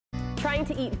trying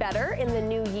to eat better in the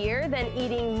new year, then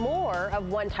eating more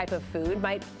of one type of food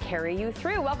might carry you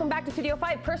through. Welcome back to Studio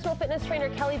 5. Personal fitness trainer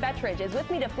Kelli Bettridge is with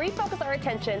me to refocus our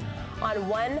attention on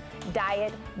one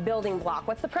diet building block.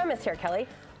 What's the premise here, Kelli?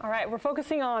 All right, we're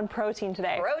focusing on protein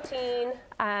today. Protein.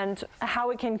 And how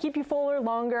it can keep you fuller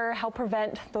longer, help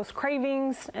prevent those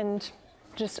cravings, and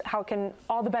just how it can,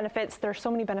 all the benefits. There's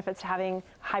so many benefits to having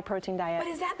a high protein diet.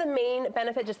 But is that the main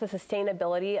benefit, just the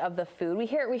sustainability of the food? We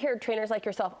hear trainers like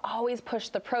yourself always push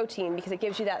the protein because it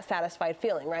gives you that satisfied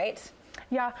feeling, right?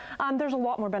 Yeah, there's a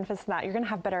lot more benefits to that. You're gonna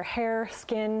have better hair,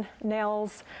 skin,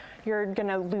 nails. You're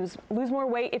gonna lose more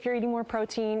weight if you're eating more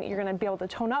protein. You're gonna be able to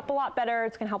tone up a lot better.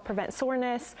 It's gonna help prevent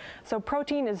soreness. So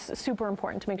protein is super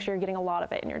important to make sure you're getting a lot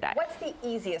of it in your diet. What's the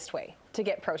easiest way to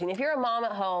get protein? If you're a mom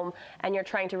at home and you're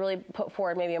trying to really put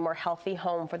forward maybe a more healthy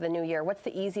home for the new year, what's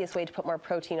the easiest way to put more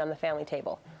protein on the family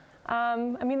table? I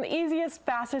mean, the easiest,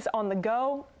 fastest on the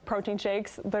go, protein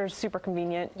shakes. They're super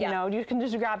convenient. Yeah. You know, you can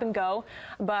just grab and go.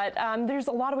 But there's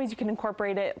a lot of ways you can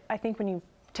incorporate it. I think when you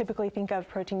typically think of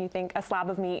protein, you think a slab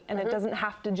of meat, and it doesn't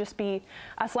have to just be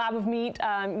a slab of meat.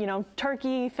 You know,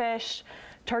 turkey, fish,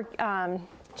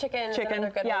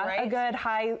 Chicken, yeah, right? A good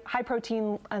high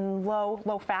protein and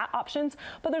low fat options.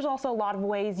 But there's also a lot of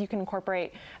ways you can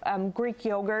incorporate. Greek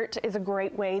yogurt is a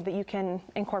great way that you can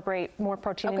incorporate more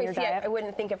protein in your diet. I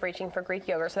wouldn't think of reaching for Greek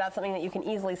yogurt, so that's something that you can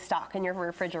easily stock in your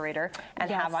refrigerator and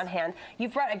have on hand.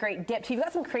 You've brought a great dip. So you've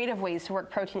got some creative ways to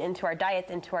work protein into our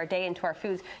diets, into our day, into our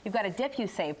foods. You've got a dip you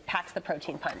say packs the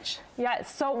protein punch. Yeah,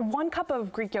 so 1 cup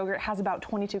of Greek yogurt has about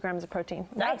 22 grams of protein.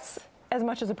 Nice. That's as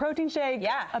much as a protein shake,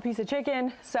 a piece of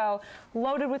chicken. So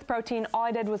loaded with protein. All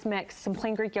I did was mix some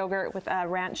plain Greek yogurt with a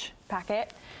ranch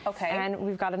packet. Okay. And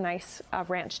we've got a nice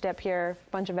ranch dip here, a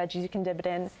bunch of veggies you can dip it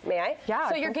in. May I? Yeah.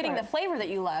 So you're getting the flavor that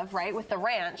you love, right, with the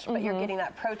ranch, but you're getting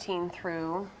that protein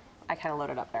through, I kind of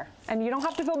loaded up there. And you don't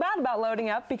have to feel bad about loading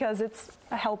up because it's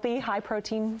a healthy, high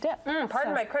protein dip.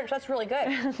 Pardon my crunch, that's really good.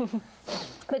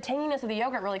 The tanginess of the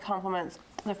yogurt really complements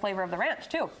the flavor of the ranch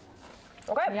too.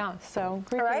 Okay. Yeah, so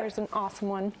Greek yogurt is an awesome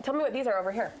one. Tell me what these are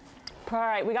over here. All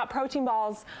right, we got protein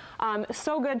balls.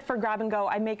 So good for grab and go.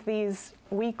 I make these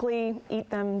weekly, eat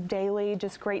them daily.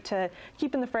 Just great to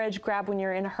keep in the fridge, grab when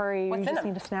you're in a hurry. What's you in just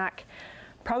them? need a snack.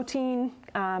 Protein,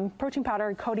 protein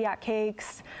powder, Kodiak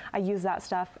cakes. I use that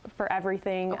stuff for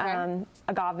everything. Okay.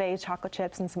 Agave, chocolate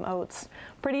chips, and some oats.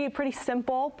 Pretty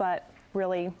simple, but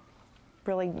really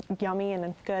yummy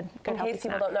and good In healthy case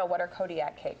snack. people don't know, what are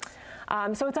Kodiak cakes?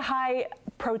 So it's a high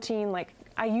protein, like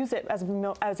I use it as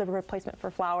a replacement for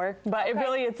flour, but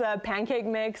it's a pancake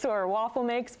mix or a waffle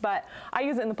mix, but I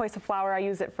use it in the place of flour. I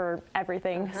use it for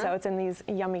everything. So it's in these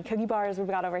yummy cookie bars we've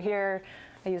got over here.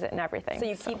 I use it in everything. So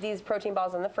you keep these protein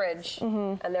balls in the fridge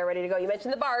and they're ready to go. You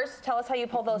mentioned the bars. Tell us how you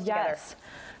pull those together.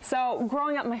 So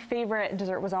growing up, my favorite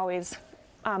dessert was always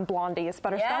Blondies,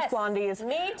 butterscotch Blondies.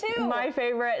 Me too. My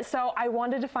favorite. So I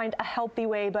wanted to find a healthy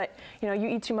way, but you know, you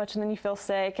eat too much and then you feel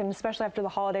sick, and especially after the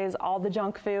holidays, all the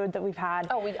junk food that we've had.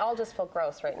 Oh, we all just feel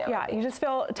gross right now. Yeah, you just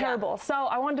feel terrible. So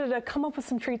I wanted to come up with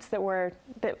some treats that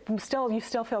you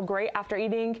still feel great after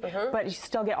eating, but you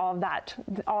still get all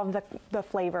of the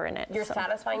flavor in it. You're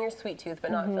satisfying your sweet tooth,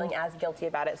 but not feeling as guilty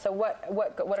about it. So what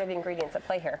are the ingredients at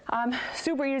play here?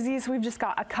 Super easy. So we've just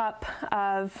got a cup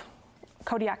of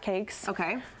Kodiak cakes.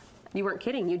 Okay. You weren't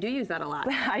kidding. You do use that a lot.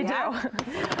 I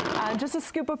do. Just a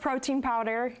scoop of protein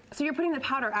powder. So you're putting the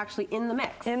powder actually in the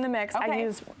mix? In the mix. Okay. I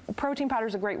use protein powder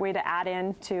is a great way to add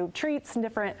in to treats and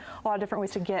a lot of different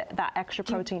ways to get that extra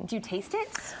protein. Do you taste it?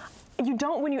 You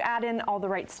don't when you add in all the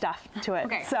right stuff to it.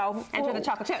 Okay. So enter the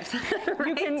chocolate chips. Right?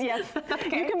 You can, yes.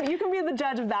 Okay. You can be the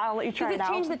judge of that. I'll let you try it out. Does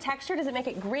it change the texture? Does it make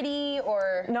it gritty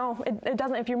or? No, it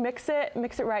doesn't. If you mix it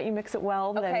right, you mix it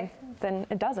well, then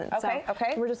it doesn't. Okay. So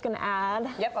okay. We're just gonna add.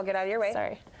 Yep. I'll get out of your way.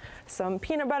 Sorry. Some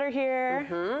peanut butter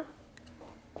here.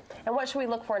 And what should we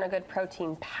look for in a good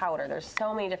protein powder? There's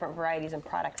so many different varieties and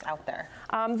products out there.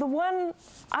 The one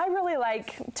I really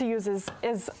like to use is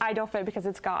IDOFIT because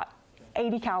it's got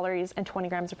 80 calories and 20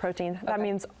 grams of protein. That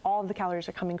means all of the calories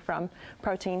are coming from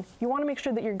protein. You want to make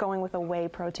sure that you're going with a whey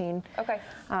protein. Okay.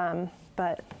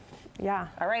 But yeah.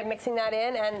 All right, mixing that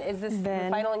in. And is this the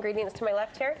final ingredients to my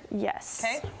left here? Yes.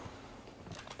 Okay.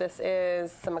 This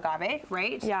is some agave,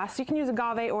 right? Yeah, so you can use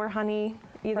agave or honey,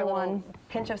 either one.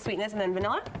 Pinch of sweetness and then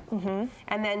vanilla.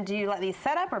 And then do you let these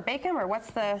set up or bake them, or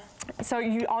what's the? So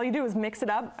all you do is mix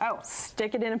it up.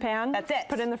 Stick it in a pan. That's it.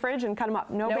 Put it in the fridge and cut them up.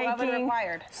 No baking. oven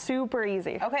required. Super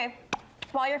easy. Okay.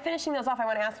 While you're finishing those off, I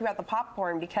want to ask you about the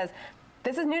popcorn because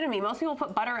This is new to me. Most people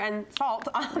put butter and salt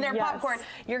on their popcorn.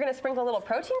 You're going to sprinkle a little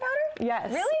protein powder?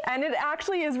 Yes. Really? And it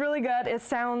actually is really good. It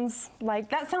sounds like...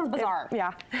 That sounds bizarre.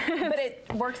 Yeah. But it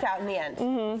works out in the end.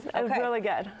 Mm-hmm. Okay. It's really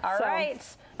good. All right.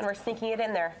 And we're sneaking it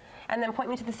in there. And then point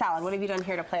me to the salad. What have you done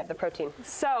here to play up the protein?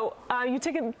 So you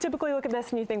typically look at this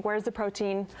and you think, where's the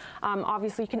protein?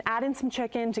 Obviously, you can add in some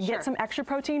chicken to get some extra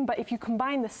protein, but if you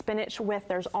combine the spinach with,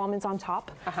 there's almonds on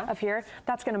top of here,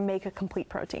 that's going to make a complete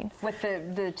protein. With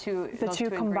the two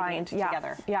combined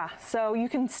together. Yeah. So you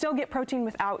can still get protein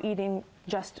without eating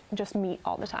just meat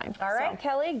all the time. All right,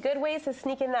 Kelli, good ways to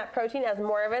sneak in that protein as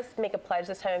more of us make a pledge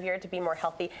this time of year to be more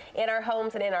healthy in our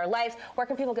homes and in our lives. Where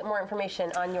can people get more information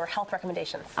on your health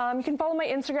recommendations? You can follow my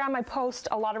Instagram. I post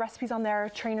a lot of recipes on there,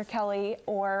 Trainer Kelli,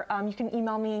 or you can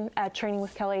email me at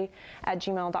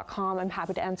trainingwithkelli@gmail.com. I'm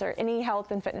happy to answer any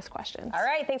health and fitness questions. All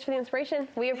right, thanks for the inspiration.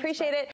 We appreciate it.